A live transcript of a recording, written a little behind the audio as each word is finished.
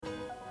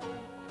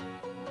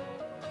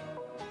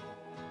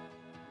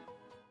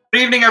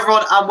Good evening,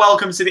 everyone, and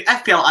welcome to the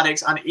FPL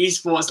Addicts and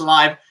Esports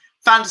Live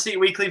Fantasy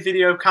Weekly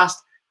Videocast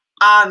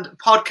and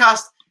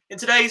Podcast. In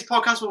today's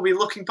podcast, we'll be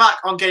looking back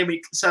on Game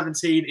Week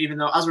 17, even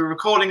though as we're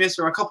recording this,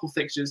 there are a couple of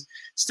fixtures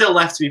still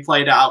left to be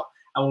played out,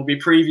 and we'll be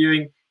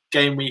previewing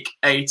Game Week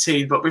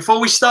 18. But before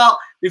we start,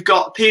 we've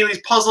got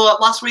Peely's puzzle.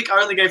 Last week, I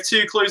only gave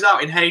 2 clues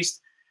out in haste,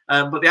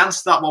 but the answer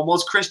to that one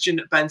was Christian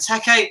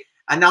Benteke.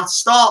 And now to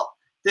start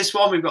this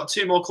one, we've got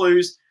 2 more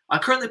clues. I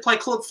currently play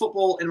club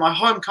football in my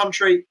home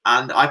country,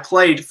 and I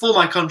played for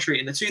my country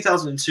in the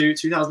 2002,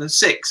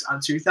 2006,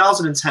 and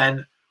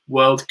 2010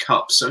 World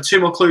Cups. So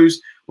 2 more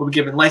clues will be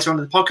given later on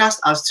in the podcast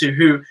as to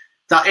who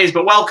that is.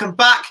 But welcome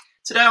back.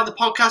 Today on the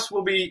podcast,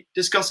 we'll be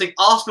discussing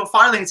Arsenal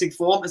finally hitting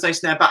form as they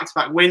snare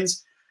back-to-back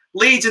wins.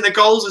 Leeds in the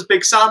goals as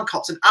Big Sam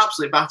cops an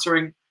absolute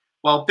battering,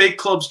 while big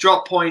clubs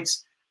drop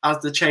points as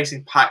the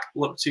chasing pack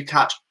look to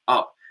catch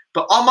up.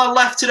 But on my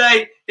left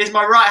today is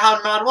my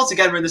right-hand man. Once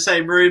again, we're in the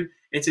same room.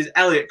 It is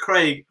Elliot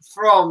Craig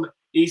from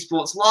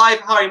Esports Live.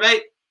 How are you,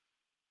 mate?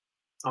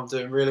 I'm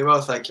doing really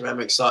well, thank you.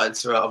 I'm excited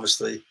to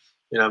obviously,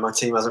 my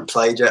team hasn't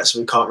played yet, so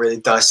we can't really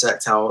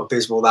dissect how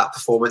abysmal that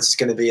performance is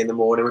going to be in the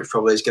morning, which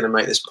probably is going to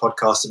make this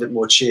podcast a bit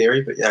more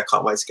cheery. But yeah, I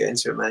can't wait to get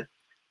into it, mate.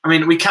 I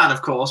mean, we can,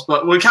 of course,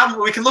 but we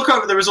can look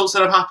over the results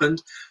that have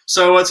happened.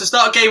 So to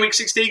start Game Week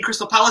 16,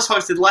 Crystal Palace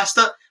hosted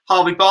Leicester.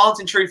 Harvey Barnes,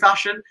 in true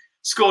fashion,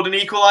 scored an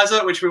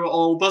equaliser, which we were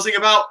all buzzing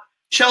about.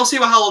 Chelsea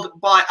were held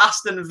by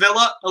Aston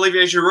Villa.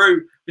 Olivier Giroud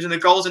was in the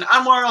goals, and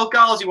Anwar El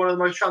Ghazi, one of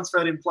the most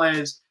transferred-in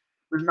players,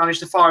 was managed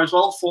to fire as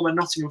well. Former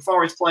Nottingham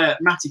Forest player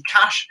Matty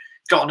Cash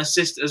got an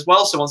assist as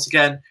well. So once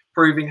again,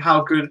 proving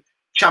how good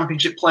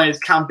Championship players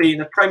can be in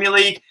the Premier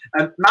League.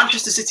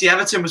 Manchester City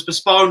Everton was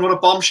postponed. What a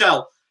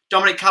bombshell!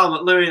 Dominic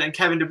Calvert-Lewin and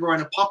Kevin De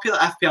Bruyne are popular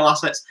FPL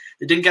assets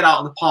that didn't get out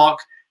on the park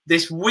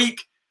this week.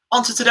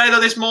 On to today,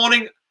 though, this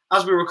morning,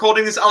 as we were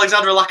recording this,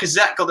 Alexandre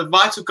Lacazette got the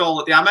vital goal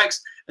at the Amex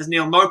as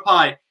Neil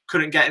Mopai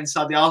couldn't get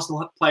inside the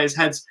Arsenal players'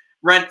 heads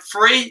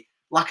rent-free.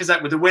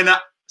 Lacazette with the winner,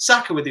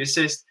 Saka with the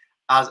assist,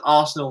 as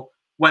Arsenal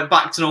went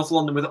back to North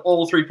London with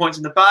all 3 points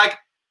in the bag.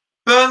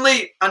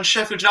 Burnley and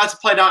Sheffield United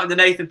played out in the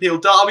Nathan Peel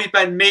derby.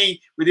 Ben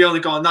Mee with the only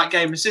goal in that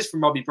game, assist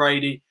from Robbie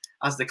Brady,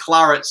 as the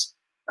Clarets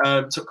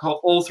took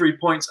all 3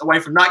 points away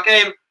from that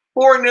game.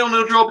 Boring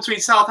 0-0 draw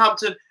between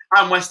Southampton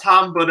and West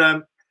Ham, but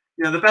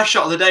the best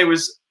shot of the day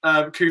was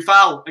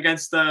Koufal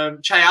against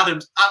Che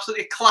Adams.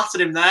 Absolutely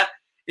clattered him there.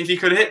 If he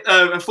could hit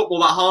a football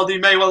that hard, he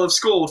may well have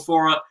scored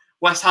for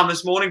West Ham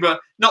this morning, but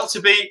not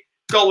to be.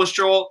 Goalless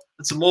draw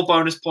and some more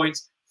bonus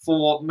points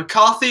for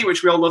McCarthy,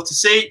 which we all love to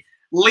see.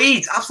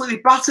 Leeds absolutely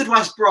battered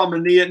West Brom,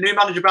 and the new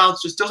manager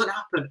bounce just doesn't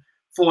happen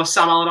for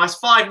Sam Allardyce.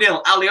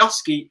 5-0,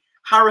 Alioski,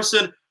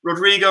 Harrison,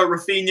 Rodrigo,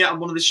 Rafinha, and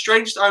one of the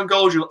strangest own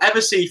goals you'll ever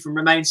see from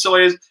Romain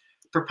Sawyers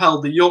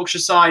propelled the Yorkshire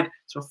side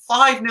to a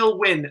 5-0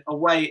 win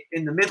away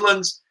in the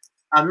Midlands.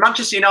 And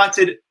Manchester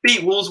United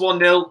beat Wolves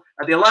 1-0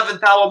 at the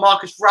 11th hour.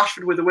 Marcus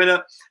Rashford with the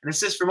winner. An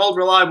assist from old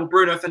reliable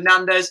Bruno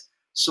Fernandes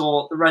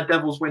saw the Red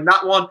Devils win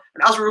that one.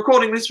 And as we're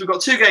recording this, we've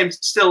got 2 games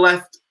still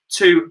left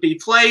to be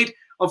played.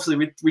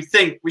 Obviously,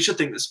 we should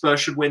think that Spurs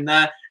should win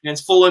there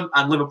against Fulham,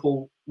 and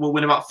Liverpool will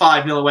win about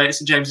 5-0 away at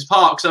St James's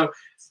Park. So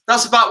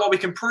that's about what we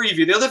can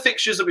preview. The other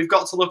fixtures that we've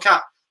got to look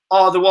at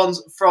are the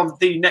ones from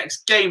the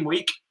next game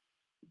week,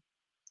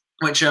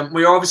 which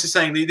we are obviously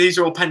saying these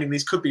are all pending.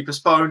 These could be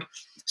postponed,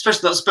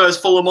 especially that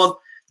Spurs-Fulham one.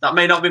 That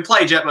may not have been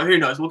played yet, but who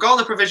knows? We'll go on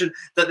the provision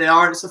that they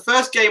are. And it's the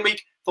first game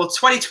week for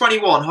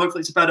 2021. Hopefully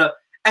it's a better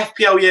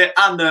FPL year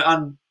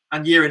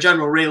and year in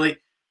general, really.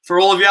 For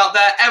all of you out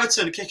there,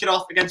 Everton kicking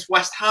off against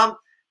West Ham.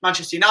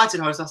 Manchester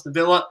United host Aston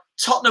Villa.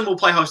 Tottenham will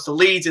play host to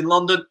Leeds in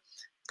London.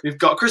 We've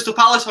got Crystal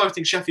Palace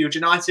hosting Sheffield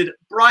United.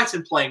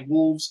 Brighton playing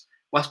Wolves.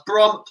 West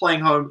Brom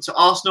playing home to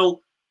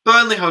Arsenal.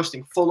 Burnley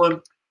hosting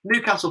Fulham.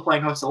 Newcastle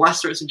playing host to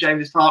Leicester at St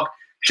James's Park.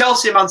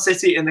 Chelsea and Man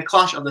City in the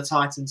clash of the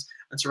Titans.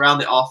 And to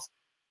round it off,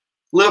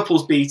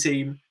 Liverpool's B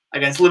team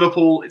against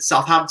Liverpool. It's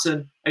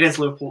Southampton against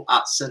Liverpool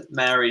at St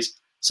Mary's.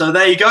 So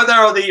there you go. There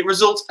are the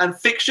results and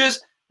fixtures.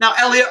 Now,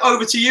 Elliot,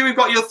 over to you. We've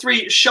got your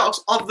 3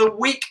 shocks of the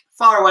week.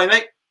 Far away,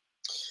 mate.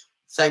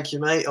 Thank you,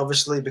 mate.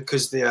 Obviously,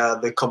 because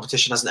the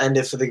competition hasn't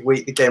ended for the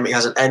week, the game week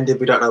hasn't ended.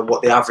 We don't know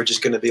what the average is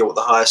going to be or what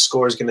the highest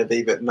score is going to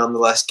be. But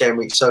nonetheless, game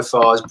week so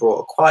far has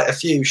brought quite a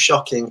few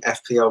shocking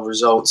FPL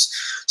results.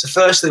 So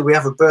firstly, we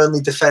have a Burnley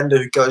defender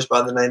who goes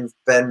by the name of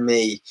Ben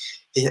Mee.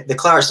 The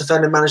Clarets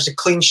defender managed a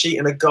clean sheet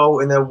and a goal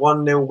in their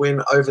 1-0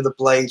 win over the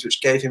Blades,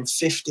 which gave him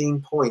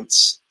 15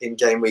 points in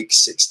game week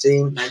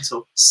 16.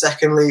 Mental.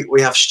 Secondly,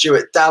 we have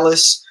Stuart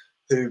Dallas,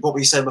 who, what were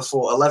you saying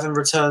before, 11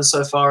 returns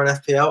so far in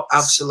FPL?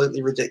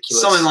 Absolutely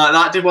ridiculous. Something like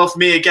that. Did well for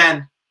me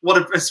again. What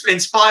an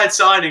inspired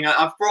signing.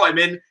 I've brought him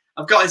in.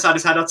 I've got inside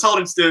his head. I told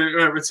him to do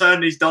a return,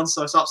 and he's done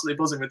so. So absolutely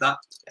buzzing with that.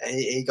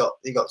 He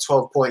got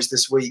 12 points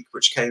this week,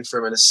 which came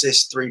from an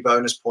assist, 3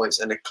 bonus points,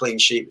 and a clean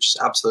sheet, which is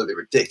absolutely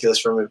ridiculous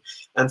from him.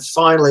 And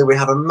finally, we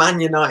have a Man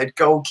United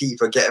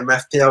goalkeeper getting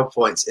FPL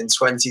points in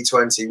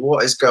 2020.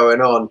 What is going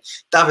on?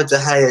 David De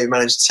Gea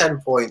managed 10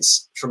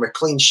 points from a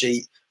clean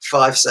sheet,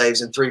 5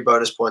 saves and 3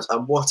 bonus points.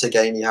 And what a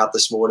game he had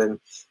this morning,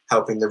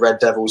 helping the Red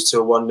Devils to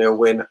a 1-0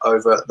 win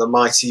over the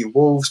mighty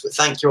Wolves. But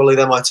thank you, Ollie.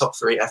 They're my top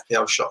 3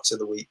 FPL shocks of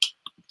the week.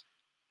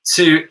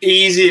 Too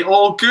easy,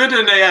 all good,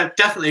 and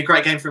definitely a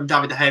great game from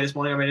David De Gea this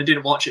morning. I mean, I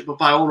didn't watch it, but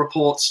by all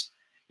reports,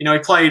 he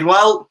played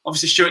well.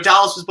 Obviously, Stuart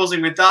Dallas was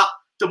buzzing with that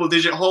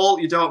double-digit haul.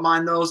 You don't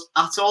mind those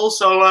at all.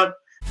 So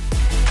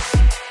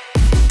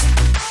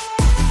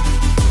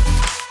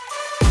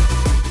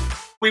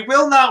we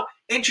will now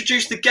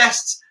introduce the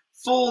guests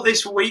for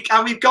this week,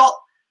 and we've got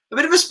a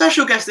bit of a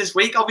special guest this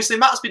week. Obviously,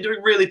 Matt's been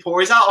doing really poor.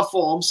 He's out of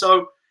form,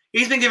 so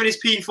he's been given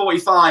his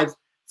P45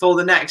 for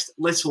the next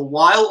little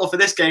while, or for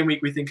this game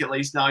week, we think at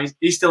least now.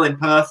 He's still in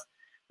Perth.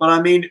 But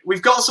I mean,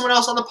 we've got someone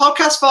else on the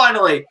podcast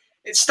finally.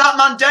 It's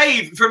Statman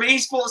Dave from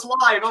Esports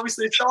Live,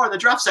 obviously a star in the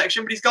draft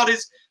section, but he's got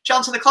his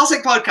chance on the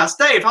Classic podcast.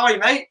 Dave, how are you,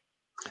 mate?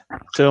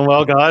 Doing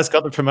well, guys.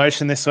 Got the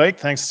promotion this week,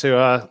 thanks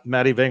to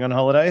Maddie being on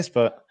holidays.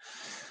 But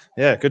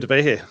yeah, good to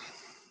be here.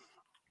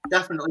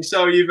 Definitely.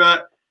 So you've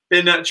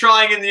been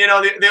trying in the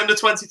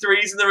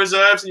under-23s and the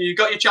reserves, and you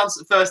got your chance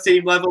at first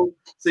team level.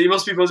 So you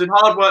must be buzzing.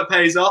 Hard work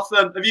pays off.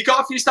 Have you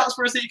got a few stats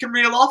for us that you can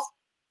reel off?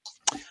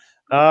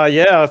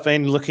 Yeah, I've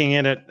been looking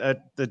in at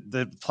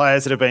the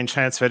players that have been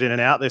transferred in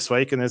and out this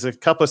week, and there's a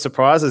couple of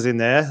surprises in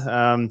there.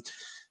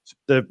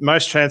 The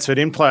most transferred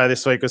in player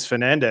this week was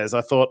Fernandez.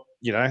 I thought,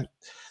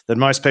 that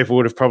most people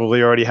would have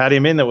probably already had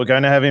him in, that were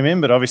going to have him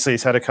in, but obviously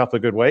he's had a couple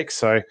of good weeks.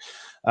 So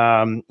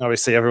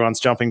obviously everyone's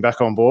jumping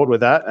back on board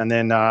with that. And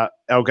then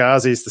El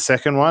Ghazi is the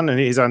second one, and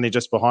he's only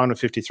just behind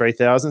with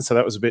 53,000. So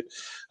that was a bit,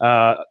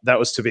 that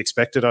was to be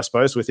expected, I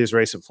suppose, with his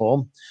recent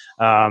form.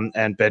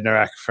 And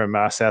Bednarak from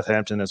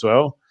Southampton as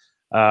well.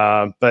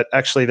 But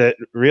actually the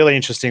really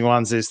interesting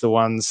ones is the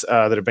ones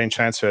that have been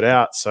transferred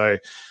out. So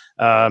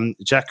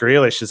Jack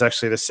Grealish is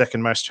actually the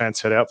second most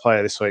transferred out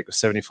player this week with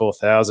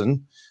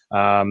 74,000,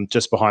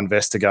 just behind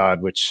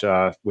Vestergaard, which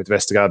with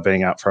Vestergaard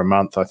being out for a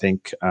month, I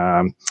think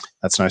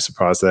that's no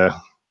surprise there.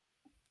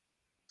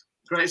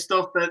 Great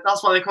stuff.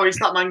 That's why they call you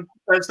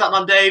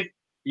Statman Dave.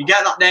 You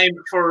get that name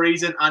for a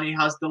reason, and he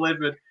has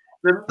delivered.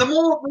 The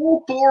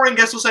more boring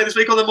guest we'll say this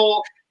week, or the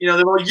more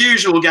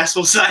usual guest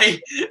we'll say,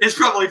 is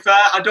probably fair.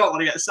 I don't want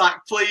to get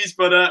sacked, please,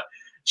 but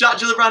Jack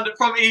Gillibrand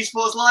from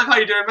Esports Live. How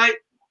you doing, mate?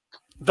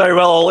 Very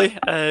well, Ollie.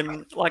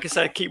 Like I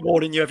said, keep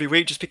warning you every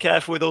week. Just be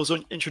careful with those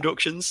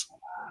introductions.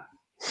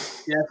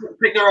 Yeah,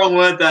 pick the wrong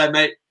word there,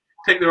 mate.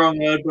 Pick the wrong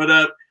word,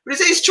 but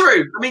it's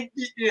true. I mean,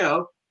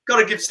 got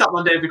to give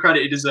Statman Dave the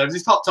credit he deserves.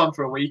 He's popped on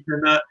for a week,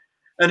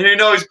 and who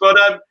knows?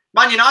 But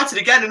Man United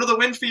again, another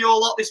win for your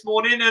lot this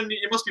morning, and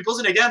you must be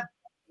buzzing again.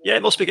 Yeah,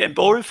 it must be getting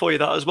boring for you,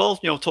 that as well.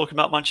 Talking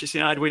about Manchester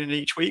United winning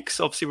each week.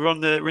 So obviously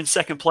we're in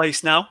second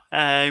place now.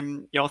 I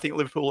think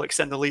Liverpool will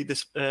extend the lead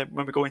this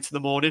when we go into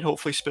the morning.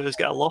 Hopefully Spurs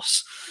get a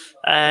loss.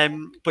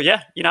 But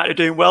yeah, United are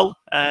doing well,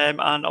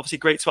 and obviously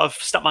great to have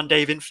Statman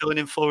Dave filling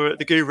in for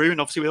the Guru. And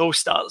obviously with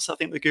those stats, I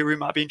think the Guru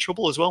might be in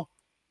trouble as well.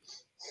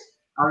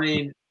 I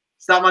mean,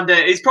 Statman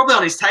Dave, he's probably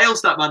on his tail,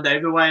 Statman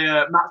Dave, the way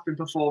Matt's been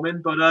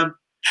performing. But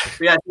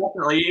yeah,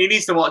 definitely he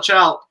needs to watch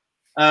out,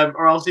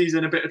 or else he's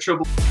in a bit of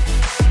trouble.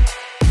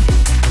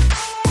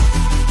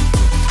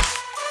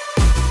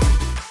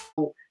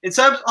 In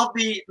terms of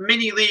the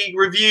mini league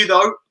review,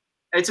 though,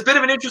 it's a bit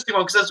of an interesting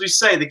one because, as we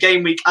say, the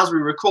game week, as we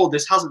record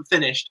this, hasn't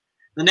finished.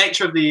 The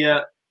nature of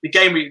the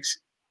game weeks,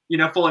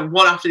 falling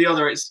one after the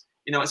other, it's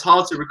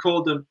hard to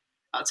record them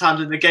at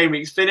times when the game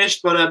week's finished.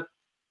 But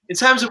in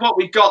terms of what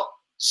we've got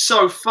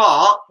so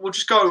far, we'll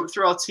just go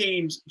through our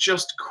teams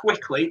just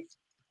quickly.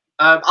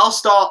 I'll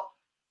start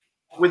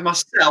with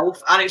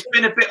myself, and it's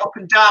been a bit up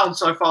and down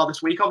so far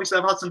this week. Obviously,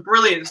 I've had some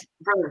brilliant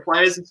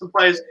players and some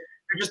players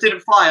who just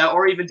didn't fire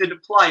or even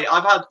didn't play.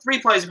 I've had 3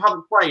 players who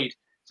haven't played.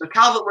 So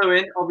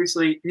Calvert-Lewin,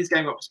 obviously, his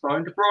game got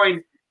postponed. De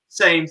Bruyne,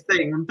 same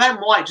thing. And Ben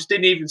White just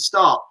didn't even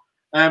start.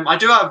 I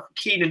do have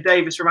Keenan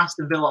Davis from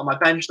Aston Villa on my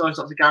bench, though,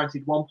 so that's a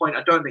guaranteed 1 point.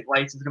 I don't think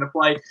Leighton's going to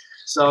play.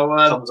 So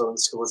comes on and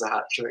scores a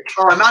hat-trick.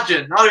 Oh,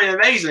 imagine. That would be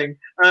amazing.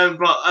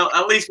 But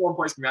at least 1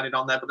 point's going to be added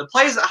on there. But the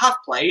players that have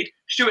played,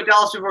 Stuart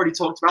Dallas, we've already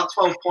talked about,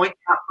 12 points,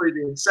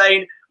 absolutely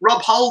insane.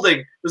 Rob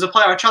Holding was a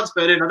player I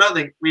transferred in. I don't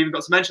think we even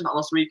got to mention that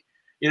last week.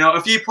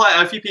 A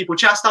few people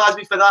chastised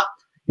me for that,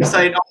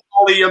 saying, "Oh,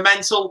 Ollie, you're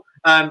mental."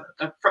 A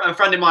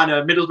friend of mine,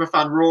 a Middlesbrough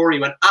fan, Rory,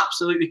 went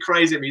absolutely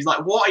crazy at me. He's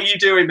like, "What are you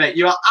doing, mate?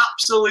 You are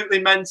absolutely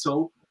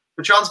mental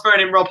for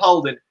transferring in Rob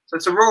Holding." So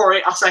to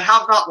Rory, I say,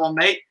 have that one,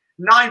 mate.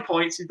 9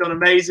 points. He's done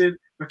amazing.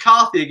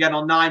 McCarthy again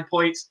on 9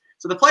 points.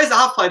 So the players that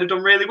have played have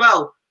done really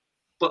well.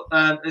 But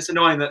it's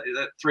annoying that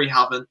 3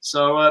 haven't.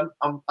 So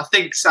I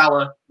think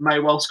Salah may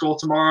well score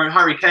tomorrow.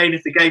 Harry Kane,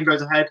 if the game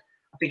goes ahead,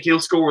 I think he'll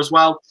score as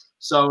well.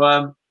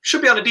 So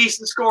should be on a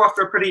decent score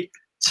after a pretty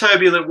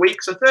turbulent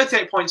week. So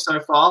 38 points so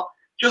far,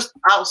 just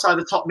outside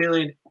the top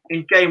million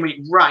in game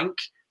week rank.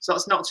 So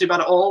that's not too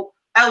bad at all.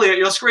 Elliot,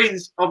 your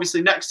screen's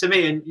obviously next to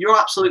me, and you're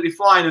absolutely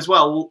flying as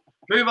well. We'll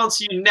move on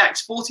to you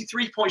next.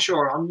 43 points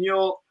short on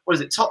your,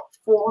 top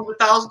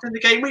 400,000 in the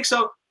game week.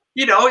 So,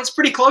 it's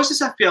pretty close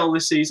to FPL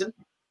this season.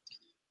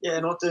 Yeah,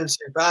 not doing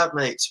too bad,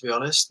 mate, to be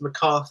honest.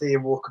 McCarthy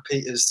and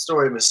Walker-Peters,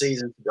 story of the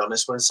season, to be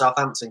honest. When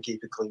Southampton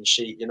keep a clean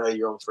sheet, you know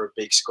you're on for a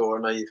big score.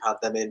 I know you've had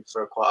them in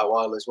for quite a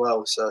while as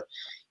well. So,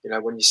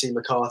 when you see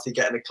McCarthy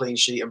getting a clean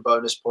sheet and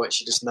bonus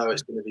points, you just know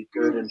it's going to be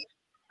good. And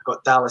I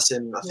got Dallas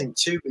in, I think,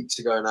 2 weeks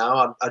ago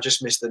now. I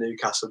just missed the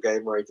Newcastle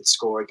game where he did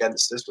score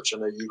against us, which I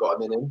know you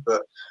got him in.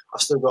 But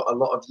I've still got a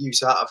lot of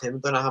use out of him.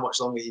 Don't know how much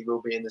longer he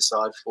will be in the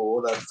side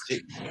for. Then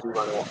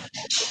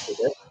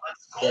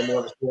we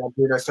obviously had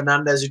Bruno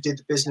Fernandes, who did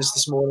the business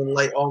this morning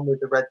late on with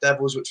the Red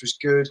Devils, which was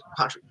good.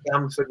 Patrick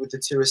Bamford with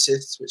the 2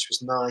 assists, which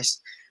was nice.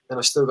 Then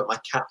I've still got my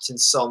captain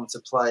Son to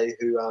play,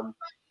 who I've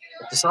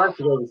decided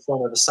to go with Son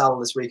over Salah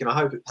this week, and I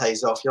hope it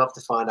pays off. You'll have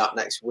to find out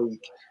next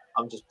week.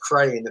 I'm just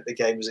praying that the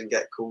game doesn't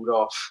get called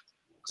off,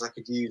 because I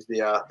could use the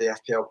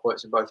FPL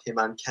points in both him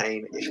and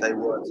Kane if they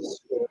were to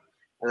score.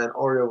 And then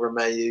Oriol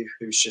Romeu,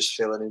 who's just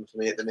filling in for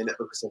me at the minute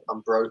because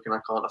I'm broke and I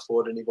can't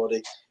afford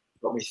anybody.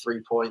 Got me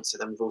 3 points,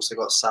 and then we've also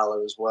got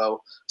Salah as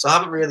well. So I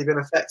haven't really been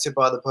affected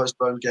by the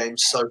postponed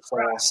games so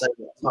far. I say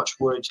touch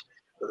wood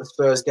that the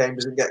Spurs game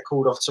doesn't get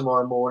called off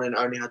tomorrow morning.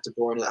 Only had De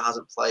Bruyne that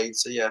hasn't played.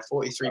 So yeah,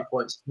 43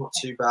 points is not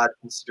too bad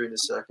considering the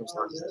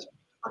circumstances.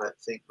 I don't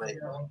think, mate.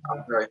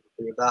 I'm very happy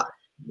with that.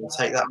 We'll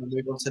take that and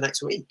move on to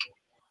next week.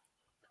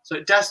 So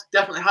it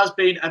definitely has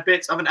been a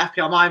bit of an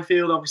FPL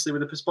minefield, obviously,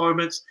 with the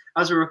postponements.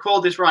 As we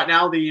record this right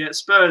now, the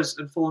Spurs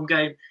and Fulham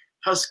game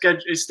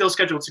is still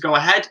scheduled to go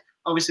ahead.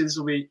 Obviously, this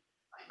will be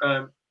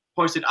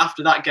posted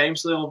after that game,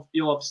 so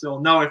you'll obviously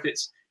all know if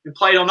it's been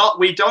played or not.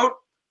 We don't,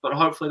 but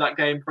hopefully that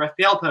game, for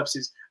FPL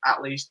purposes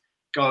at least,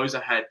 goes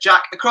ahead.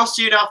 Jack, across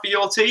to you now for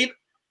your team.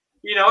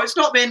 It's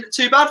not been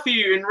too bad for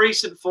you in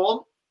recent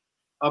form.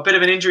 A bit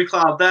of an injury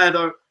cloud there,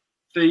 though,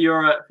 for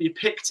your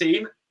pick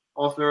team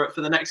or for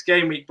the next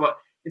game week. But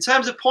in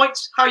terms of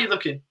points, how are you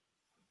looking?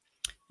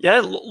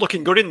 Yeah,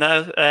 looking good in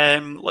there.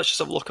 Let's just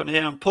have a look on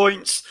here on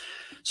points.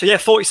 So,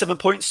 47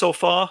 points so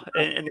far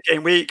in the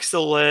game week.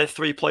 Still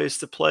 3 players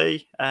to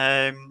play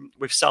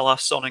with Salah,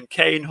 Son and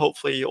Kane.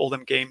 Hopefully all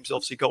them games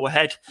obviously go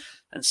ahead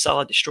and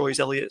Salah destroys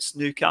Elliott's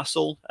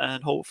Newcastle.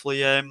 And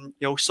hopefully,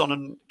 Son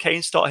and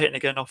Kane start hitting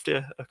again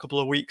after a couple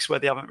of weeks where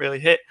they haven't really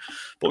hit.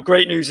 But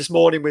great news this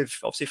morning with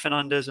obviously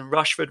Fernandes and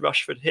Rashford.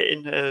 Rashford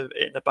hitting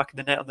in the back of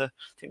the net on the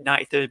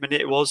 93rd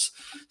minute it was.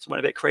 So went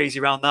a bit crazy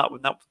around that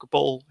when that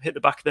ball hit the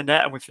back of the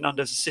net and with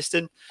Fernandes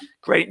assisting.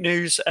 Great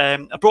news.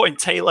 I brought in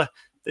Taylor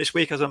this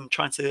week as I'm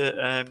trying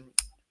to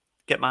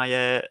get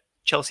my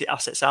Chelsea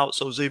assets out.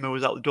 So Zuma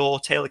was out the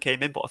door. Taylor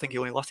came in, but I think he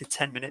only lasted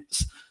 10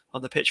 minutes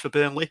on the pitch for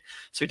Burnley.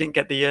 So he didn't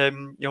get the,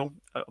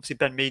 obviously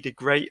Ben Mee did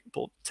great,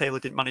 but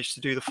Taylor didn't manage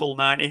to do the full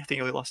 90. I think he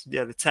only lasted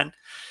the 10.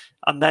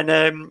 And then,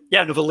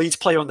 another Leeds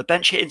player on the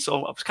bench hitting.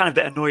 So I was kind of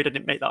a bit annoyed I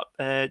didn't make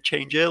that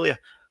change earlier.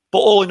 But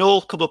all in all,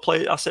 a couple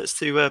of assets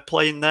to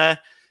play in there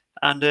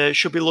and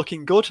should be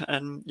looking good.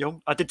 And,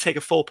 I did take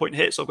a 4-point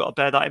hit, so I've got to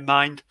bear that in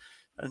mind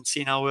and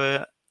seeing how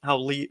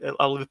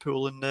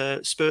Liverpool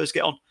and Spurs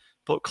get on.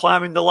 But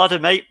climbing the ladder,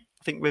 mate,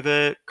 I think with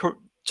a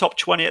top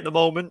 20 at the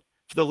moment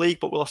for the league,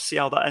 but we'll have to see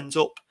how that ends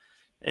up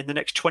in the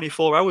next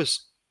 24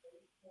 hours.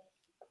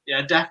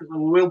 Yeah, definitely.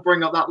 We'll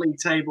bring up that league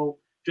table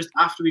just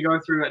after we go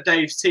through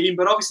Dave's team.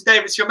 But obviously,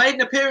 Dave, it's your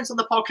maiden appearance on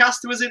the podcast.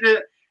 Is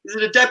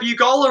it a debut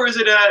goal or is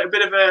it a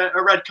bit of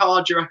a red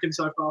card, do you reckon,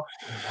 so far?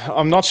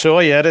 I'm not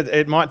sure yet.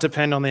 It might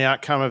depend on the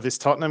outcome of this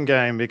Tottenham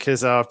game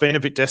because I've been a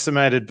bit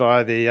decimated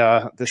by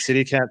the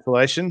City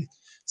cancellation.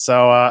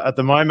 So at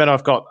the moment,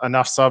 I've got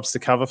enough subs to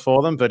cover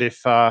for them. But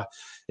if I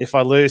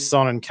lose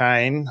Son and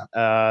Kane,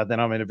 then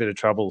I'm in a bit of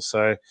trouble.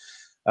 So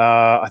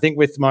I think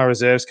with my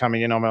reserves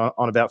coming in, I'm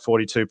on about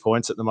 42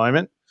 points at the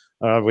moment,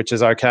 which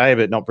is okay,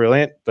 but not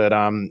brilliant. But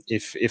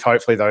if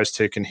hopefully those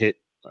two can hit,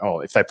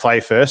 or if they play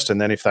first and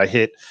then if they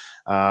hit,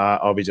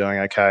 I'll be doing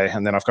okay.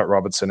 And then I've got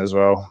Robertson as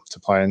well to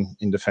play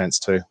in defence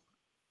too.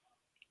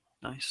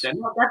 Nice. Yeah,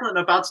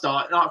 definitely a bad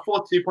start.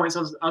 42 points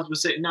as we're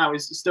sitting now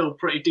is still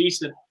pretty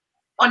decent.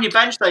 On your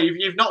bench, though,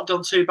 you've not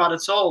done too bad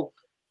at all,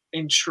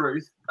 in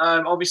truth.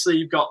 Obviously,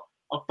 you've got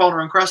Bonner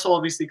and Cresswell,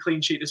 obviously,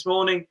 clean sheet this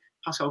morning.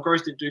 Pascal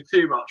Gross didn't do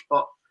too much.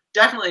 But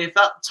definitely, if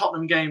that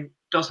Tottenham game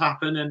does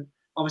happen and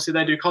obviously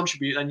they do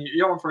contribute, then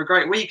you're on for a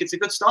great week. It's a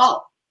good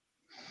start.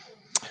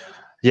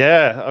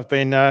 Yeah, I've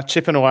been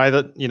chipping away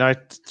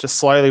just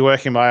slowly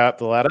working my way up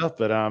the ladder.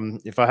 But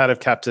if I had have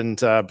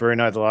captained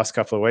Bruno the last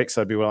couple of weeks,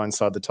 I'd be well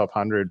inside the top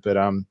 100. But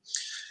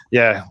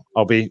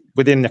I'll be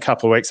within a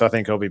couple of weeks. I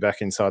think I'll be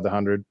back inside the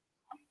 100.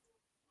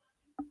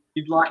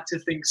 You'd like to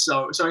think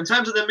so. So in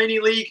terms of the mini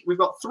league, we've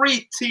got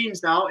 3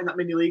 teams now in that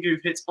mini league who've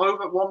hit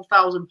over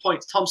 1,000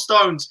 points. Tom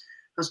Stones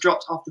has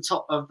dropped off the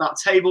top of that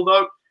table,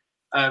 though.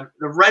 The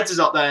Reds is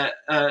up there.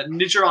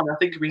 Nijeran, I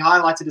think, we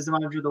highlighted as the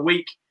manager of the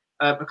week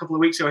a couple of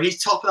weeks ago.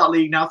 He's top of that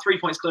league now, 3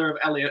 points clear of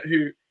Elliot,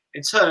 who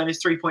in turn is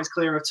 3 points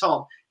clear of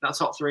Tom in that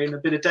top 3. And a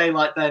bit of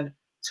daylight then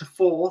to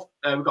 4th.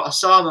 We've got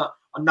Osama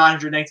on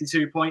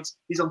 982 points.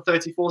 He's on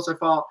 34 so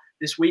far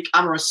this week.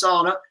 Amar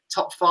Asana,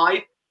 top 5.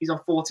 He's on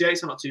 48,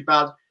 so not too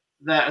bad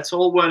there at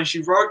all. Werner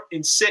Giroud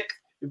in 6th.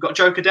 We've got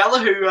Joe Cadella,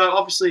 who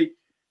obviously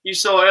you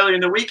saw earlier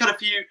in the week, had a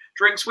few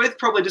drinks with,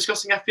 probably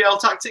discussing FPL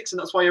tactics, and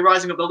that's why you're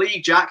rising up the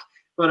league, Jack.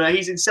 But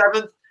he's in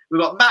 7th.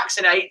 We've got Max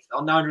in 8th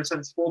on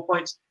 974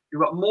 points.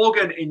 We've got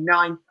Morgan in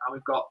 9th, and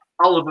we've got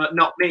Oliver,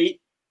 not me,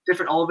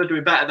 different Oliver,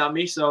 doing better than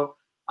me. So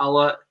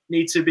I'll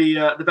need to be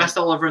the best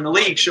Oliver in the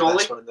league, surely.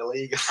 Best one in the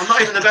league. I'm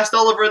not even the best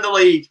Oliver in the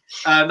league.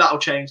 That'll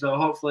change, though.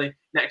 Hopefully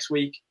next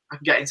week I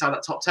can get inside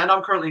that top 10.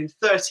 I'm currently in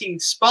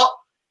 13th spot.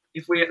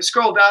 If we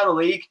scroll down the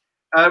league,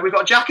 we've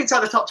got Jack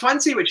inside the top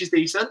 20, which is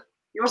decent.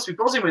 You must be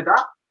buzzing with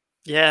that.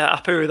 Yeah,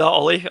 happy with that,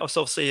 Ollie. It's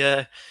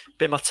obviously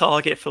been my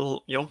target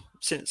for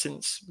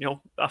since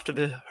after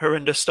the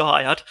horrendous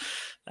start I had.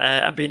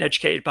 I'm being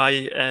educated by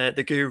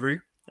the guru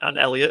and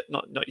Elliot,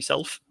 not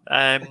yourself.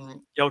 Trying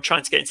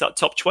to get into that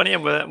top 20,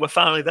 and we're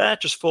finally there,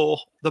 just for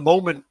the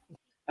moment.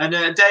 And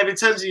Dave, in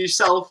terms of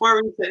yourself, where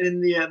are you sitting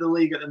in the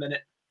league at the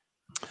minute?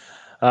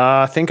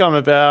 I think I'm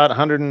about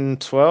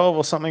 112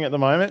 or something at the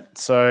moment.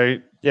 So,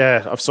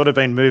 yeah, I've sort of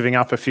been moving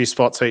up a few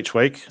spots each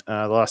week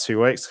the last few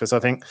weeks, because I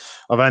think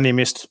I've only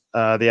missed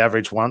the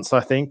average once,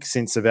 I think,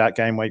 since about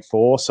game week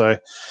 4. So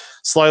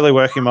slowly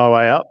working my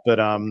way up. But,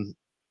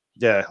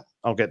 yeah,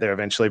 I'll get there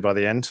eventually by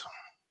the end.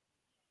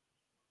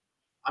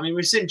 I mean,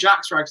 we've seen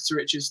Jack's rags to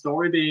riches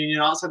story being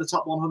outside the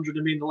top 100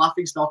 and being the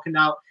laughing stock, and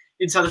now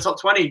inside the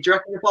top 20. Do you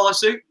reckon you'll follow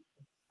suit?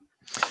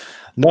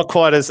 Not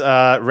quite as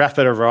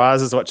rapid a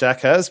rise as what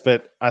Jack has,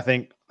 but I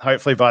think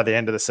hopefully by the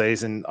end of the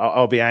season,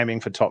 I'll be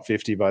aiming for top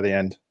 50 by the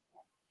end.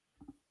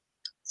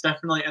 It's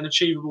definitely an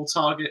achievable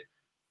target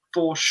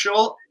for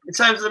sure. In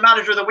terms of the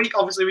manager of the week,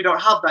 obviously we don't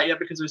have that yet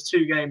because there's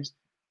 2 games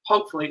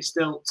hopefully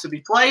still to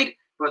be played,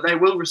 but they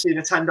will receive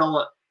a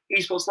 $10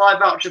 esports live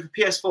voucher for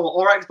PS4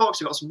 or Xbox.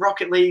 We've got some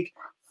Rocket League,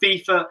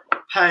 FIFA,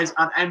 PES,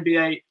 and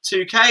NBA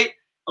 2K.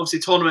 Obviously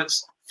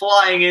tournaments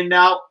flying in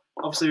now.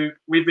 Obviously,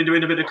 we've been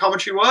doing a bit of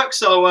commentary work,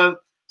 so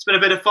it's been a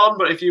bit of fun.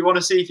 But if you want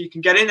to see if you can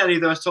get in any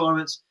of those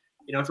tournaments,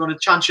 if you want to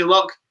chance your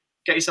luck,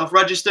 get yourself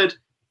registered.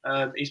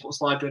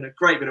 Esports Live doing a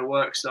great bit of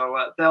work, so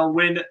they'll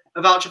win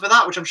a voucher for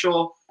that, which I'm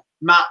sure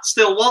Matt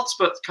still wants,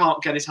 but can't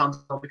get his hands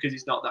on because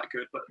he's not that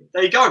good. But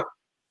there you go.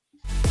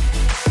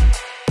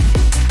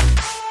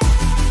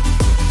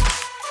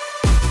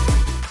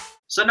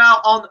 So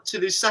now on to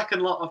the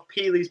second lot of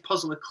Peely's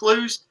Puzzler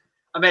Clues.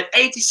 I made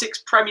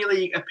 86 Premier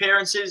League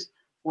appearances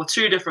for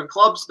 2 different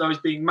clubs, those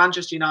being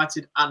Manchester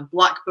United and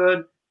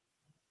Blackburn.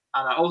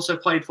 And I also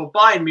played for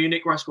Bayern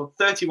Munich, where I scored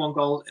 31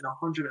 goals in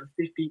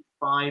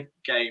 155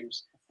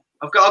 games.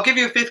 I'll give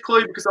you a 5th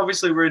clue because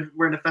obviously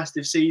we're in a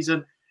festive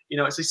season.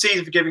 It's a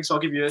season for giving, so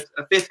I'll give you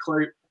a 5th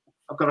clue.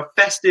 I've got a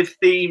festive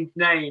themed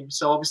name.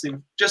 So obviously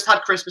we've just had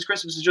Christmas.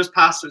 Christmas has just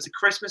passed, so it's a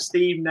Christmas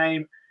themed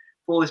name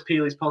for this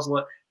Peely's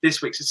Puzzler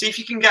this week. So see if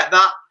you can get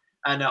that,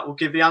 and we'll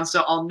give the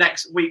answer on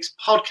next week's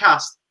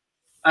podcast.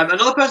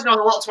 Another person who has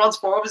a lot to answer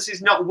for, obviously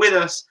he's not with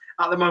us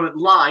at the moment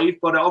live,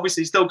 but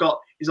obviously he's still got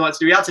his lot to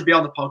do. He had to be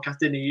on the podcast,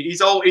 didn't he?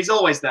 He's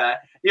always there.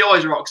 He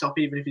always rocks up,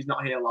 even if he's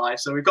not here live.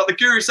 So we've got the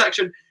Guru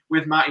section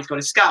with Matt. He's got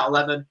his Scout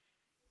 11.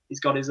 He's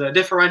got his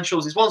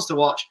differentials, his ones to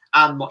watch,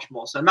 and much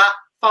more. So Matt,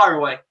 fire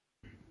away.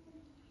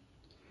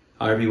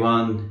 Hi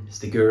everyone, it's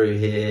the Guru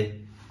here.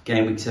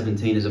 Game week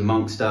 17 is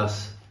amongst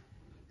us.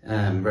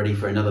 Ready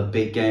for another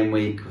big game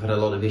week. We've had a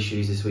lot of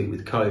issues this week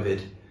with COVID.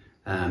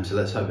 So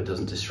let's hope it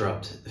doesn't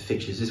disrupt the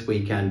fixtures this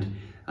weekend.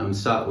 I'm going to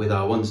start with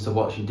our ones to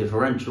watch and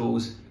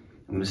differentials.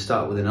 I'm going to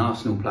start with an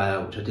Arsenal player,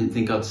 which I didn't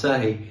think I'd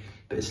say,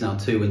 but it's now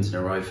 2 wins in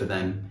a row for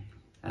them.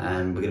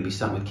 We're going to be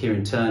starting with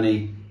Kieran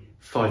Tierney,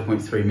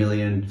 5.3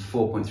 million,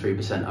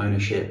 4.3%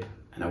 ownership,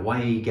 an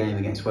away game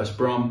against West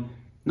Brom.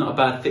 Not a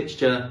bad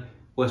fixture.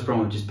 West Brom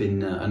have just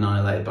been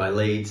annihilated by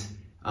Leeds.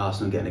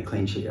 Arsenal getting a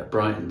clean sheet at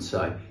Brighton,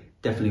 so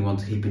definitely one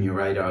to keep in your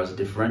radar as a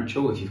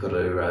differential if you've got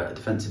a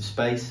defensive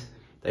space.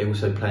 They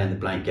also play in the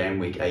blank game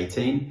week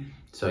 18,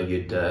 so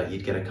you'd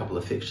get a couple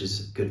of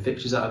good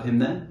fixtures out of him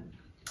there.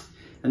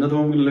 Another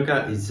one we're going to look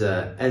at is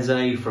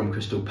Eze from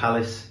Crystal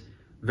Palace.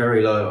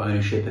 Very low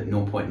ownership at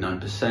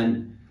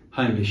 0.9%.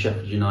 Home to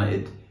Sheffield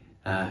United,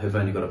 who've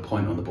only got a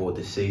point on the board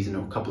this season,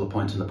 or a couple of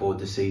points on the board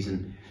this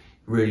season.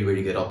 Really,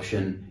 really good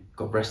option.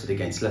 Got rested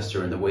against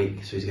Leicester in the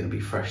week, so he's going to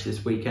be fresh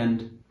this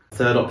weekend.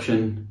 Third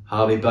option,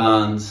 Harvey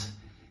Barnes.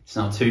 It's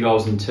now 2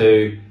 goals and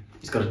 2.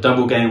 He's got a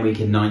double game week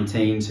in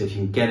 19, so if you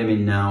can get him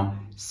in now,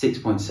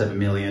 6.7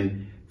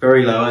 million.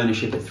 Very low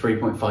ownership at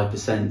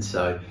 3.5%,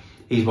 so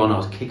he's one I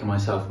was kicking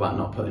myself about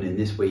not putting in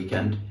this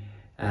weekend.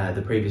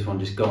 The previous one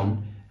just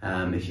gone.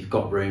 If you've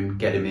got room,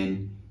 get him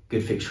in.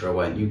 Good fixture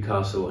away at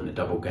Newcastle and a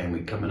double game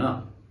week coming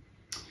up.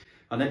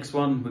 Our next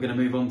one we're going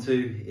to move on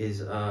to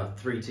is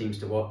 3 teams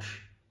to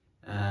watch.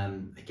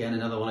 Again,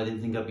 another one I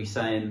didn't think I'd be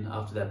saying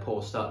after their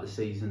poor start of the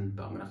season,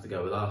 but I'm going to have to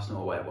go with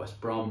Arsenal away at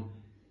West Brom.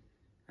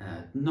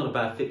 Not a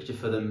bad fixture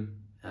for them.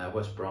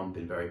 West Brom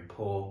been very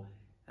poor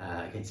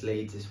against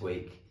Leeds this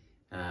week,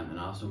 and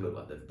Arsenal look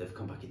like they've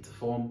come back into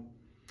form.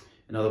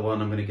 Another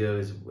one I'm going to go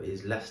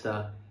is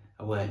Leicester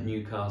away at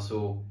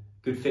Newcastle.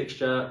 Good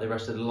fixture. They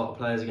rested a lot of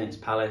players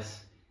against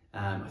Palace.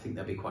 I think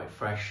they'll be quite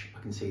fresh.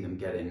 I can see them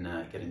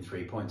getting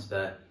 3 points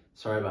there.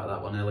 Sorry about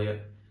that one,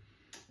 Elliot.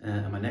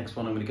 And my next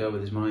one I'm going to go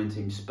with is my own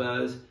team,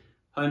 Spurs.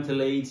 Home to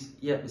Leeds.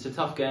 Yeah, it's a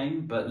tough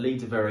game, but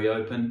Leeds are very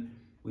open.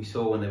 We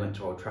saw when they went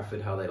to Old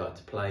Trafford how they like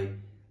to play.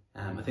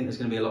 I think there's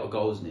going to be a lot of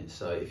goals in it.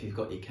 So if you've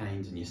got your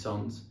Kanes and your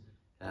Sons,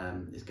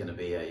 it's going to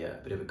be a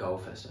bit of a goal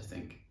fest, I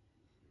think.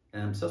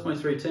 So that's my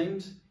three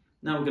teams.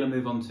 Now we're going to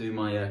move on to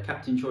my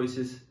captain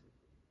choices.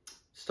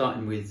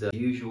 Starting with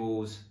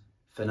usuals,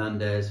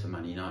 Fernandes for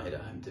Man United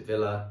at home to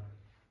Villa.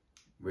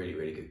 Really,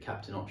 really good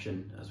captain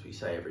option, as we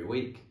say every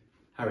week.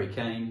 Harry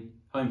Kane,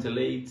 home to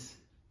Leeds.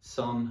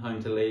 Son,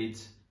 home to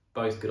Leeds.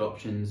 Both good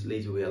options.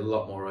 Leeds will be a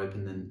lot more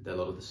open than a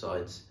lot of the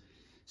sides.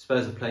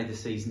 Spurs have played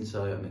this season,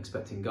 so I'm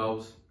expecting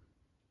goals.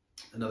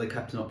 Another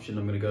captain option,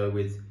 I'm going to go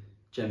with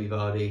Jamie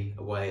Vardy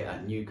away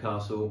at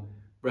Newcastle.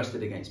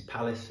 Rested against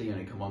Palace, he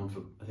only come on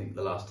for, I think,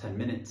 the last 10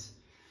 minutes.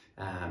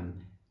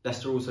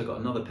 Leicester also got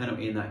another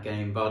penalty in that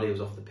game. Vardy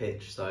was off the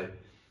pitch, so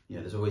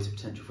there's always a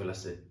potential for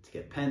Leicester to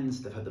get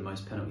pens. They've had the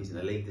most penalties in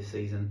the league this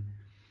season.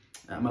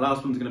 My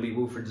last one's going to be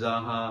Wilfried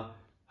Zaha,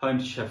 home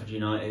to Sheffield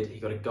United. He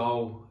got a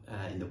goal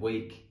in the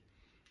week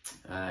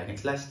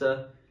against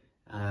Leicester.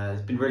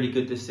 He's been really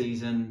good this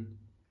season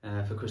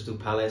for Crystal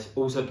Palace.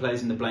 Also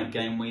plays in the blank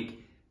game week.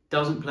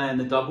 Doesn't play in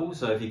the double,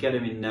 so if you get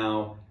him in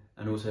now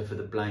and also for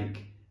the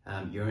blank,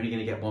 you're only going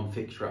to get one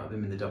fixture out of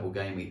him in the double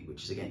game week,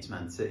 which is against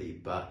Man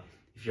City. But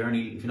if you're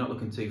not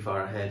looking too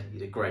far ahead,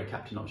 he's a great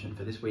captain option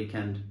for this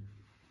weekend.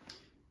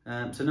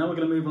 So now we're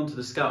going to move on to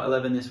the Scout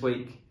 11 this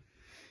week.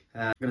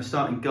 We're going to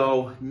start in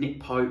goal, Nick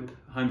Pope,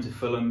 home to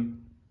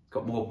Fulham.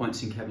 Got more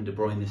points than Kevin De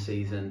Bruyne this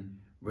season.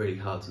 Really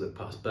hard to look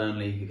past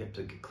Burnley, who kept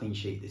a clean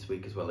sheet this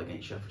week as well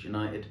against Sheffield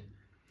United.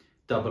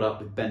 Doubled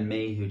up with Ben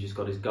Mee, who just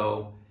got his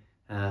goal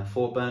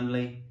for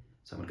Burnley.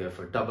 So I'm going to go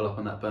for a double up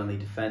on that Burnley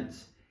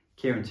defence.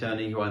 Kieran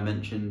Tierney, who I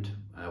mentioned,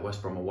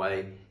 West Brom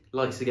away,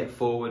 likes to get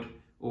forward.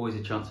 Always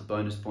a chance of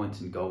bonus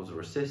points and goals or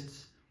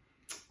assists.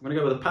 I'm going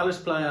to go with a Palace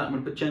player. I'm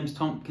going to put James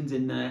Tompkins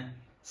in there.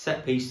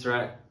 Set piece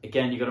threat.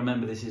 Again, you've got to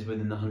remember this is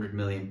within the 100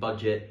 million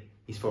budget.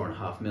 He's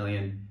 4.5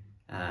 million.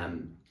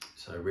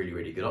 So really,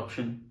 really good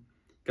option.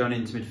 Going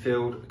into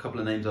midfield, a couple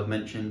of names I've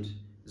mentioned.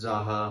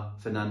 Zaha,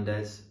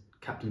 Fernandes,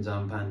 captain's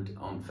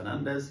armband on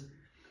Fernandes.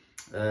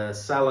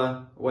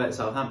 Salah, away at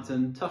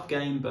Southampton. Tough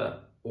game,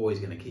 but always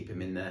going to keep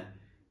him in there,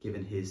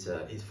 given his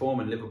form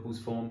and Liverpool's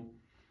form.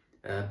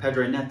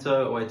 Pedro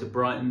Neto, away to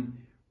Brighton.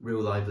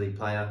 Real lively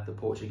player, the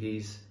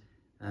Portuguese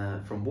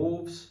from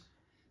Wolves.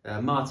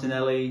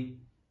 Martinelli,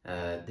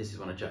 this is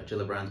one of Jack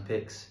Gillibrand's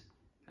picks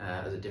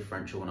as a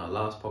differential on our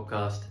last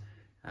podcast.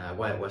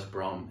 Away at West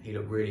Brom, he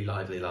looked really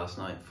lively last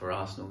night for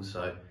Arsenal,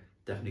 so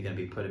definitely going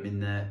to be put him in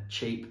there.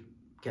 Cheap,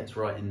 gets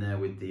right in there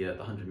with the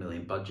 100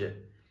 million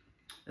budget.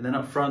 And then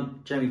up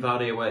front, Jamie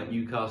Vardy away at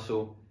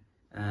Newcastle.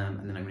 And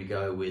then I'm going to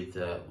go with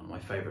one of my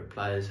favourite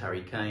players,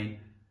 Harry Kane,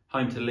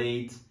 home to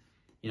Leeds.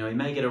 He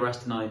may get a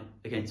rest tonight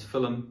against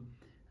Fulham.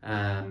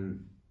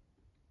 And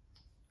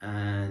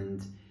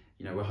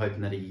we're hoping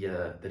that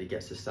he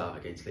gets to start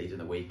against Leeds on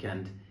the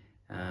weekend.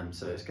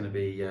 So it's going to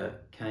be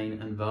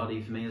Kane and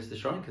Vardy for me as the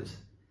strikers.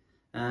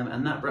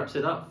 And that wraps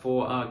it up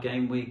for our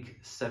Game Week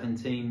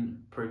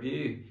 17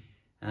 preview.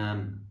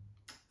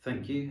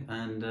 Thank you,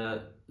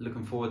 and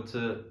looking forward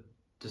to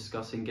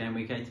discussing Game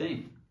Week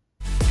 18.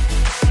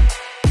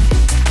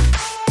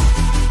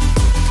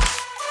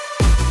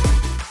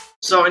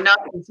 So now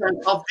in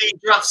terms of the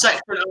draft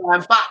section,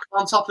 I'm back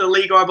on top of the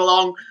league where I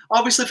belong.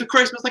 Obviously for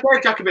Christmas, I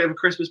gave Jack a bit of a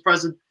Christmas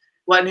present,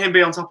 letting him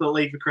be on top of the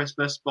league for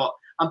Christmas. But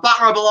I'm back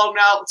where I belong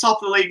now,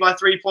 top of the league by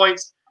 3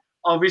 points.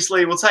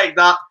 Obviously, we'll take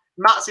that.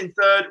 Matt's in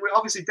third.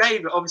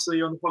 David, you're on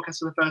the podcast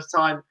for the first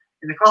time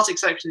in the classic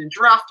section in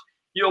draft.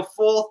 You're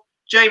fourth.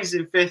 James is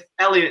in fifth.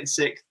 Elliot in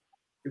sixth.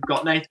 We've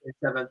got Nathan in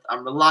seventh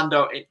and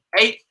Rolando in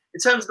eighth. In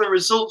terms of the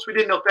results, we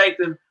didn't update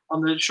them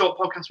on the short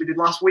podcast we did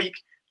last week.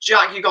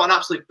 Jack, you got an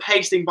absolute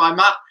pasting by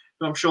Matt,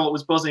 who I'm sure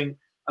was buzzing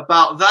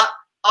about that.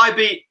 I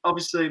beat,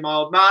 obviously, my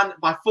old man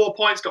by 4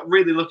 points. Got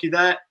really lucky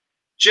there.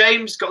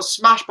 James got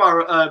smashed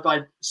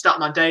by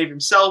Statman Dave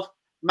himself.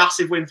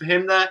 Massive win for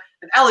him there.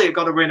 And Elliot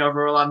got a win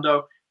over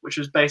Orlando, which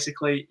was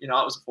basically, that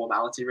was a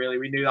formality, really.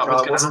 We knew that was going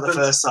to happen. It wasn't the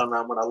first time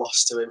round when I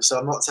lost to him, so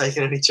I'm not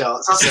taking any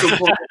chances. That's a good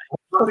point.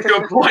 That's a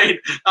good point.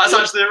 That's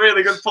actually a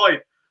really good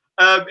point.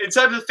 In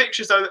terms of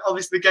fixtures, though,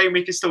 obviously the game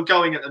week is still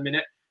going at the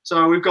minute.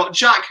 So we've got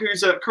Jack,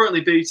 who's currently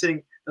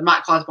beating the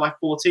Matt Clyde by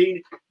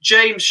 14.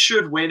 James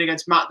should win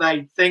against Matt there,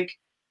 you'd think.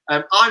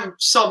 I'm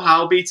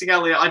somehow beating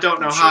Elliot. I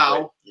don't know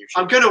how.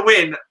 I'm going to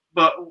win,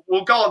 but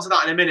we'll go on to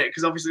that in a minute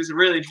because obviously it's a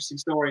really interesting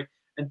story.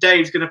 And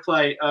Dave's going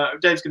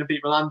to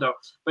beat Rolando.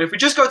 But if we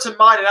just go to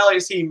mine and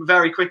Elliot's team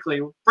very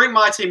quickly, bring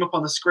my team up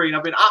on the screen.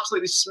 I've been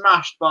absolutely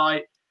smashed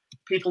by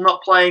people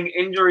not playing,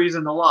 injuries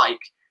and the like.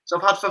 So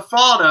I've had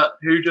Fofana,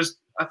 who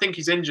I think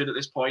he's injured at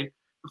this point.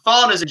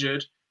 Fofana's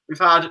injured. We've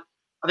had,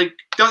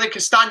 don't think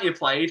Castagna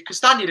played.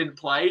 Castagna didn't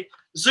play.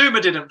 Zuma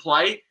didn't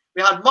play.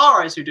 We had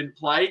Mahrez, who didn't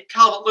play.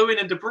 Calvert-Lewin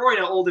and De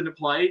Bruyne all didn't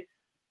play.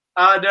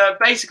 And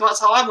basically,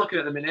 that's how I'm looking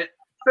at the minute.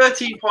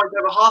 13 points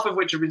over, half of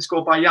which have been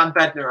scored by Jan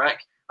Bednarek.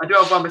 I do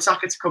have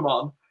Wan-Bissaka to come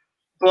on.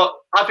 But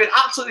I've been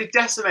absolutely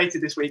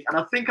decimated this week, and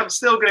I think I'm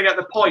still going to get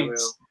the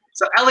points.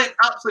 So Elliot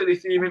absolutely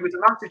fuming with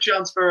a massive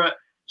chance for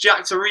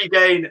Jack to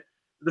regain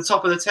the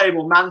top of the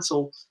table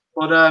mantle.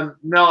 But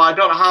no, I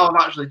don't know how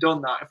I've actually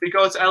done that. If we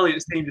go to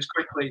Elliot's team just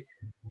quickly,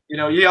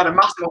 you had a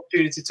massive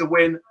opportunity to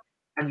win,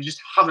 and you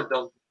just haven't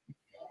done.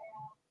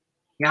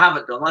 You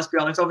haven't done, let's be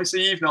honest.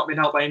 Obviously, you've not been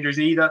helped by injuries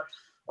either.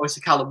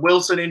 Obviously, Callum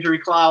Wilson injury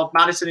cloud,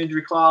 Maddison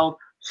injury cloud,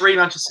 3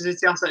 Manchester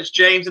City assets,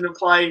 James didn't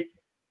play.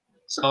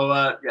 So,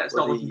 it's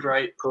not looking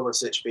great.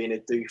 Pulisic being a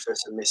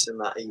doofus and missing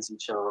that easy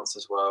chance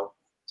as well.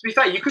 To be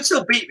fair, you could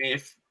still beat me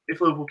if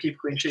Liverpool keep a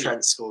clean sheet.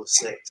 Trent scores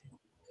 6.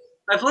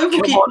 If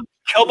Liverpool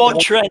Come on,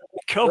 Trent.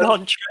 Come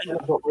on, Trent.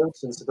 I've got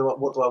Wilson, so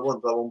what do I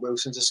want? Do I want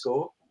Wilson to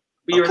score?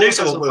 But you're a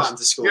Newcastle fan. Wilson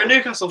to score. You're a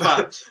Newcastle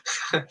fan.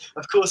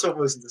 Of course I want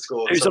Wilson to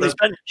score. Who's on his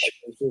bench?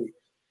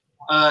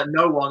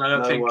 No one, I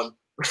don't think. No one.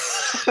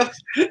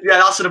 Yeah,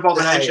 that's an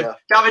abomination.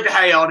 Gavin De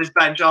Gea on his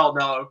bench, oh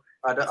no.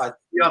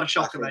 You had a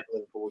shocker, mate.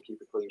 Liverpool will keep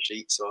a clean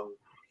sheet, so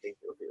I think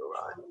it'll be all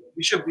right.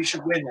 We should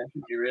win then,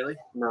 shouldn't you, really?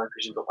 No,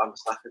 because you've got Van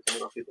Stafford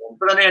coming off your bench.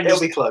 But then it'll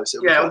be close.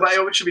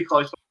 It should be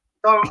close.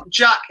 So,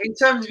 Jack, in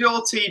terms of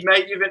your team,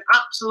 mate, you've been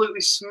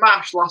absolutely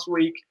smashed last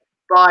week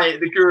by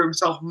the guru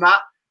himself,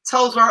 Matt.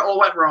 Tell us where it all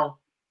went wrong.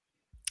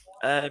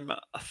 I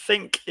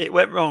think it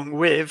went wrong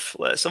with,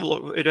 let's have a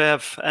look, who do I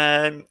have?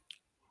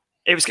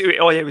 It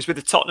was with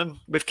the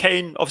Tottenham, with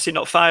Kane obviously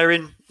not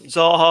firing,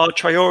 Zaha,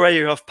 Traore,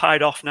 who I've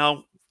pied off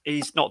now.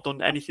 He's not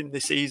done anything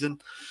this season.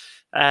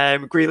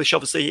 Grealish,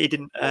 obviously, he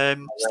didn't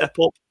step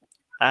up.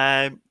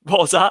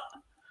 What was that?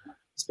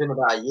 It's been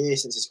about a year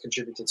since he's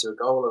contributed to a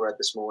goal I read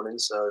this morning.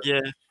 So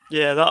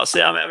yeah, that's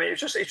it. I mean,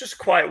 it's just a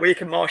quiet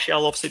week, and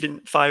Martial obviously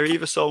didn't fire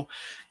either. So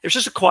it was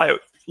just a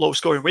quiet,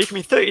 low-scoring week. I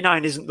mean,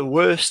 39 isn't the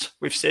worst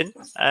we've seen.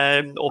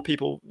 Or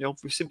people,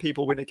 we've seen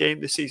people win a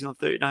game this season on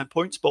 39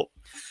 points, but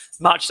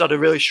Match had a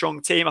really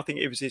strong team. I think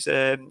it was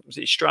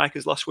his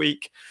strikers last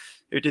week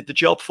who did the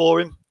job for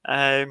him.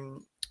 I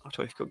don't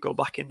know if you could go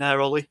back in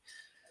there, Ollie.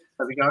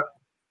 There we go. It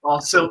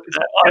was a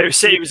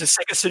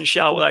Sigurdsson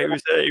shout. Like,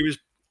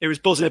 he was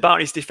buzzing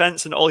about his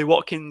defence, and Ollie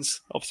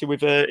Watkins, obviously,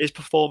 with his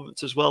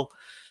performance as well.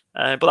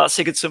 But that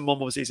Sigurdsson one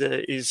was his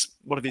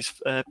one of his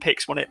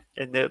picks, wasn't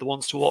it, in the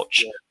ones to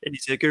watch in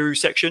his guru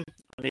section,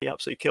 and he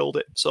absolutely killed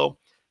it. So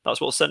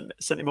that's what sent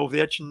him over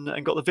the edge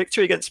and got the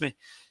victory against me.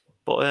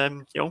 But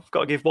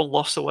got to give one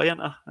loss away, and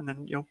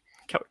then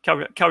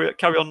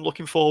carry on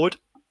looking forward.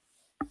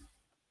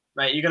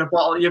 Mate, you're gonna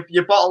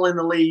bottle in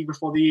the league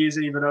before the year's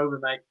even over,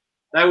 mate.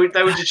 There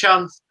was your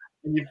chance,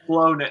 and you've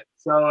blown it.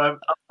 So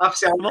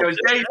obviously, how it goes.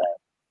 Dave,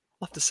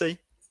 I'll have to see.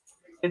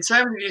 In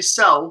terms of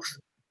yourself,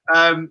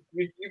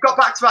 you've got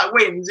back-to-back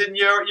wins, and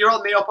you're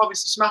on the up.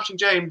 Obviously, smashing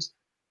James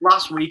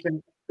last week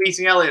and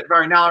beating Elliot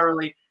very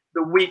narrowly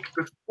the week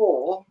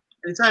before.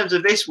 In terms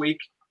of this week,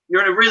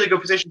 you're in a really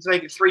good position to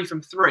make it 3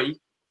 from 3.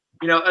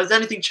 Has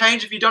anything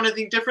changed? Have you done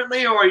anything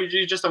differently, or are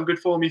you just on good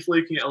form? You're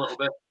fluking it a little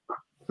bit.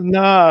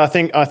 No, I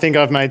think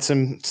I've made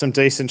some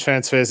decent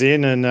transfers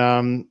in, and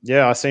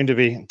I seem to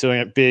be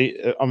doing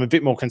it. I'm a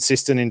bit more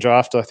consistent in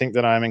draft, I think,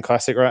 than I am in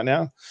Classic right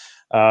now.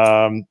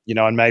 And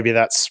maybe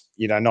that's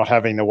not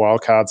having the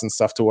wild cards and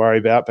stuff to worry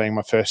about being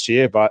my first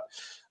year, but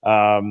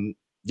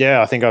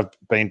I think I've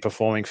been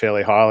performing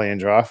fairly highly in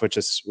draft, which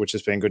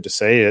has been good to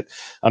see. It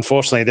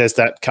unfortunately, there's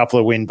that couple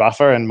of win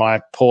buffer, and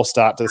my poor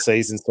start to the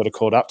season sort of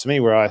caught up to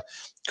me where I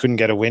couldn't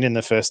get a win in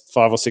the first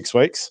 5 or 6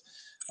 weeks,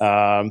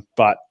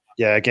 but.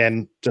 Yeah,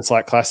 again, just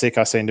like Classic,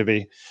 I seem to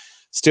be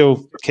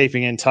still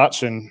keeping in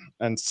touch and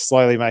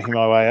slowly making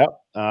my way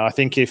up. I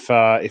think if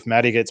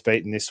Matty gets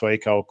beaten this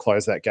week, I'll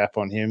close that gap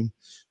on him.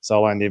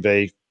 So I'll only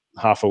be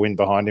half a win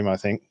behind him, I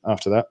think,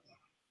 after that.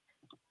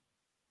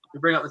 We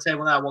bring up the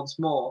table now once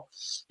more.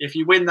 If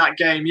you win that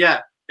game,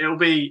 it'll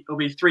be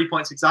 3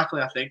 points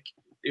exactly, I think.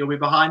 You'll be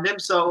behind him.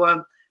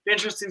 So be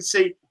interesting to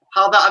see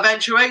how that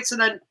eventuates. And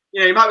then,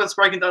 you might be able to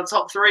break into the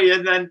top 3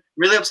 and then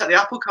really upset the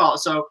apple cart.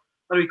 So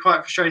that'll be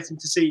quite frustrating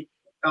to see.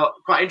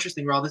 Quite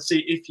interesting, rather, to see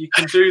if you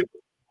can do.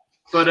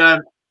 But it'll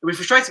be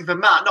frustrating for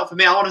Matt, not for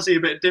me. I want to see a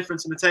bit of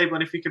difference in the table,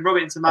 and if we can rub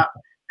it into Matt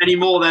any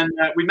more, then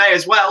we may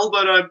as well.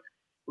 But it'll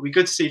be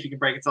good to see if you can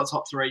break into that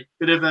top 3.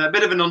 Bit of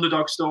an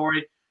underdog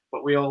story,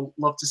 but we all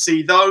love to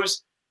see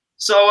those.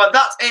 So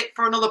that's it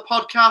for another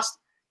podcast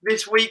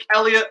this week.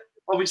 Elliot,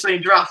 obviously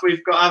in draft,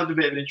 we've got having a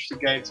bit of an interesting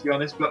game, to be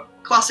honest. But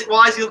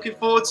Classic-wise, you looking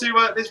forward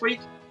to this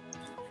week?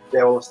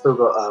 Yeah, well, I've still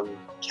got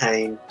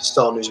Kane,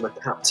 Son, who's my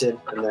captain,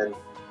 and then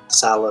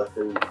Salah,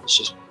 who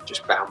is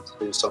just bound to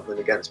do something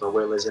against my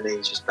will, isn't he?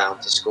 He's just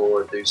bound to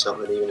score and do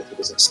something. Even if he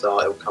doesn't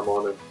start, he'll come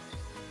on and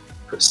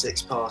put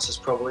 6 passes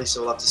probably.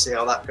 So we'll have to see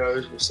how that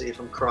goes. We'll see if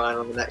I'm crying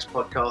on the next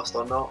podcast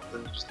or not,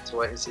 and just have to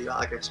wait and see that,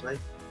 I guess, mate.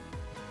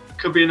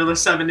 Could be another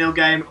 7-0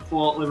 game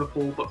for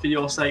Liverpool, but for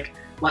your sake,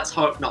 let's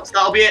hope not. So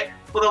that'll be it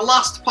for the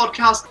last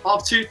podcast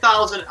of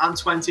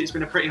 2020. It's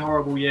been a pretty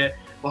horrible year,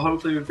 but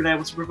hopefully we've been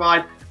able to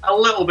provide a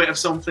little bit of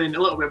something, a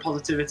little bit of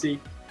positivity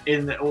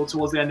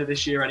towards the end of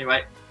this year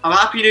anyway. Have a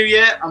happy new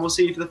year, and we'll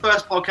see you for the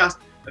first podcast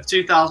of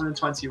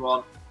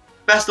 2021.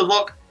 Best of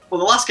luck for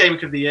the last game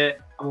week of the year,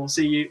 and we'll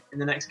see you in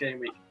the next game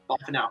week. Bye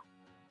for now.